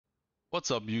What's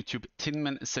up YouTube,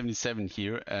 Tinman77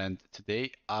 here, and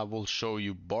today I will show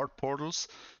you bard portals.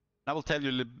 I will tell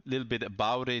you a little bit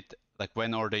about it, like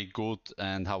when are they good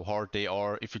and how hard they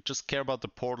are. If you just care about the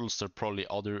portals, there are probably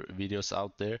other videos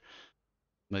out there.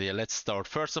 But yeah, let's start.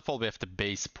 First of all, we have the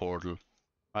base portal.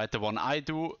 Right, the one I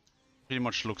do pretty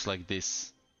much looks like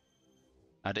this.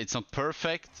 And it's not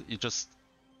perfect, you just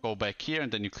go back here and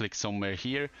then you click somewhere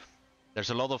here.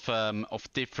 There's a lot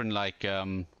of different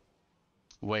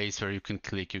ways where you can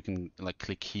click. You can like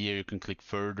click here, you can click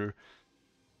further.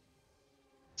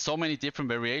 So many different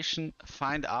variations.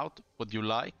 Find out what you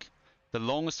like. The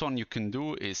longest one you can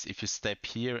do is if you step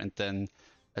here, and then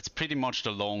that's pretty much the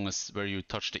longest where you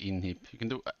touch the inhib. You can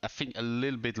do, I think, a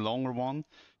little bit longer one,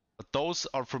 but those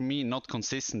are for me not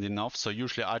consistent enough, so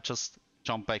usually I just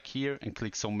jump back here and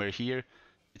click somewhere here.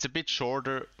 It's a bit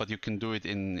shorter, but you can do it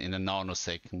in a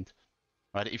nanosecond.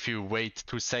 Right, if you wait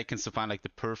 2 seconds to find like the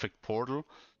perfect portal,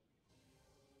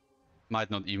 might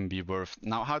not even be worth.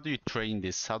 Now, how do you train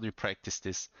this? How do you practice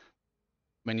this?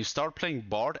 When you start playing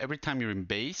bard, every time you're in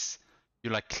base, you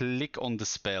like click on the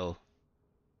spell.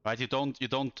 Right? You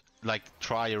don't like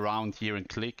try around here and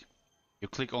click. You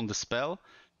click on the spell.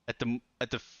 At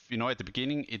the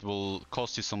beginning it will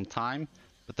cost you some time,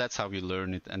 but that's how you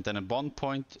learn it. And then at one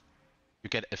point you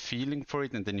get a feeling for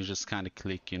it, and then you just kind of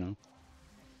click, you know.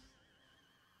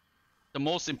 The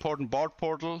most important bard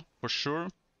portal, for sure.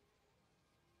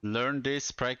 Learn this,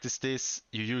 practice this.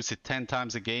 You use it 10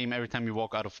 times a game every time you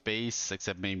walk out of base,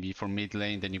 except maybe for mid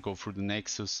lane, then you go through the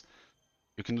nexus.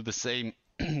 You can do the same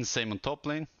same on top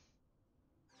lane.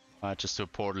 Just do a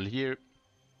portal here.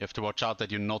 You have to watch out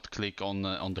that you not click on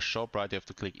the shop, right? You have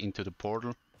to click into the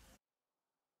portal.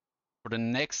 For the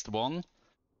next one,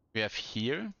 we have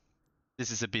here.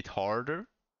 This is a bit harder.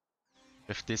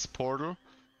 We have this portal.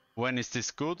 When is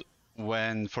this good?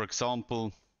 When, for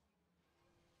example,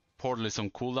 portal is on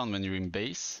cooldown when you're in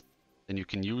base, then you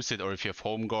can use it, or if you have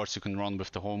home guards, you can run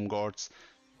with the home guards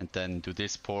and then do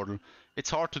this portal. It's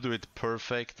hard to do it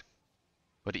perfect,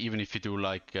 but even if you do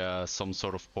like some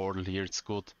sort of portal here, it's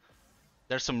good.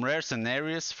 There's some rare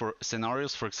scenarios, for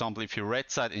example, if you're red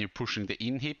side and you're pushing the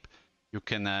inhib, you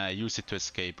can use it to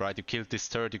escape, right? You kill this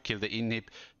turret, you kill the inhib,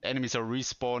 the enemies are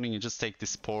respawning, you just take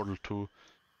this portal to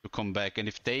come back, and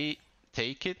if they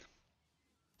take it,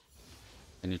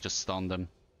 then you just stun them.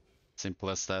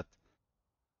 Simple as that.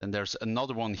 Then there's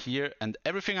another one here, and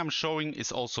everything I'm showing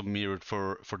is also mirrored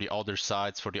for the other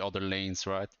sides, for the other lanes,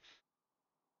 right?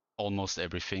 Almost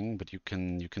everything, but you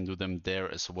can do them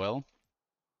there as well.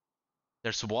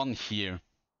 There's one here.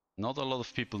 Not a lot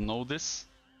of people know this.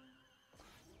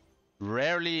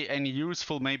 Rarely any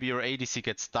useful. Maybe your ADC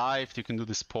gets dived, you can do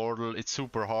this portal. It's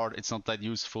super hard, it's not that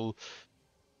useful.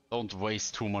 Don't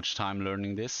waste too much time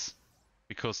learning this,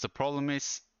 because the problem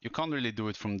is you can't really do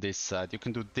it from this side. You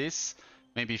can do this.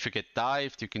 Maybe if you get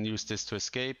dived, you can use this to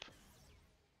escape.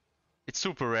 It's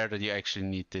super rare that you actually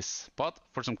need this, but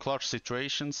for some clutch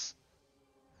situations,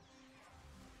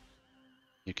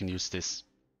 you can use this.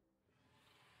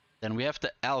 Then we have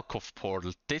the alcove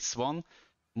portal. This one,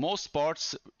 most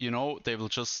bards, you know, they will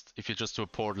just, if you just do a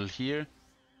portal here,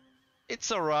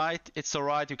 it's alright,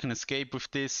 you can escape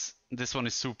with this. This one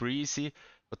is super easy,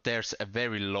 but there's a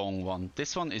very long one.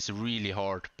 This one is really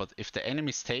hard, but if the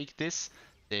enemies take this,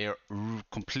 they're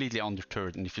completely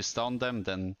underturret, and if you stun them,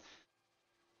 then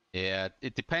yeah,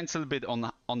 it depends a little bit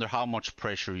on under how much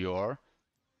pressure you are.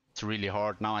 It's really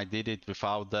hard. Now I did it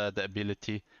without the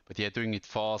ability, but yeah, doing it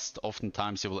fast,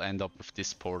 oftentimes you will end up with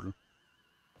this portal.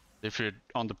 If you're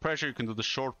under pressure, you can do the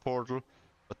short portal.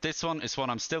 But this one is one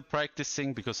I'm still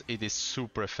practicing because it is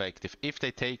super effective. If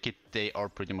they take it, they are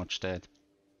pretty much dead.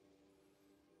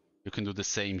 You can do the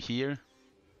same here.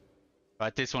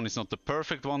 Right, this one is not the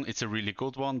perfect one, it's a really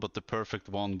good one, but the perfect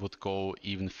one would go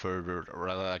even further,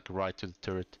 like right to the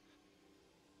turret.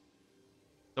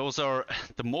 Those are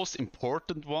the most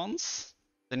important ones.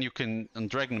 Then you can, on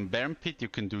Dragon and Baron Pit, you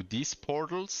can do these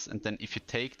portals, and then if you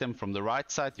take them from the right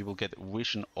side, you will get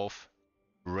vision of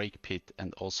Rake Pit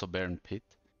and also Baron Pit.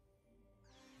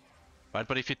 Right,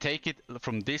 but if you take it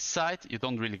from this side, you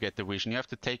don't really get the vision. You have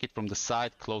to take it from the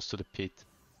side close to the pit.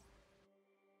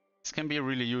 This can be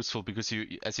really useful because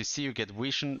you, as you see, you get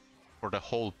vision for the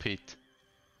whole pit.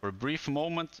 For a brief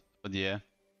moment, but yeah.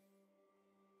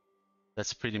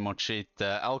 That's pretty much it.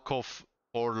 The alcove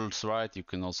portals, right, you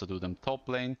can also do them top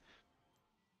lane.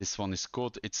 This one is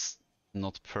good. It's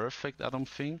not perfect, I don't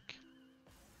think.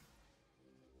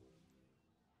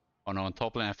 Oh no, on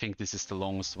top lane I think this is the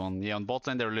longest one. Yeah, on bot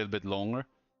lane they're a little bit longer.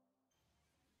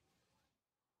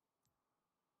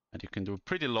 And you can do a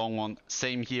pretty long one.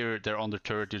 Same here, they're under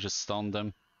turret, you just stun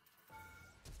them.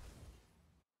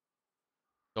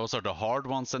 Those are the hard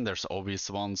ones, and there's obvious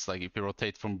ones, like if you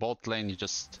rotate from bot lane, you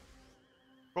just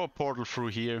throw a portal through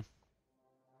here.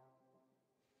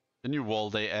 The new wall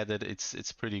they added,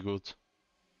 it's pretty good.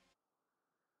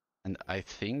 And I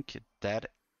think that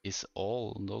is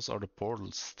all. Those are the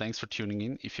portals. Thanks for tuning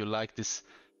in. If you like this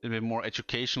little bit more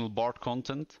educational Bard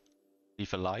content,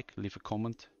 leave a like, leave a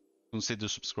comment, consider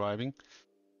subscribing,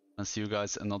 and see you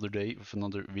guys another day with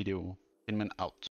another video. Hinman out.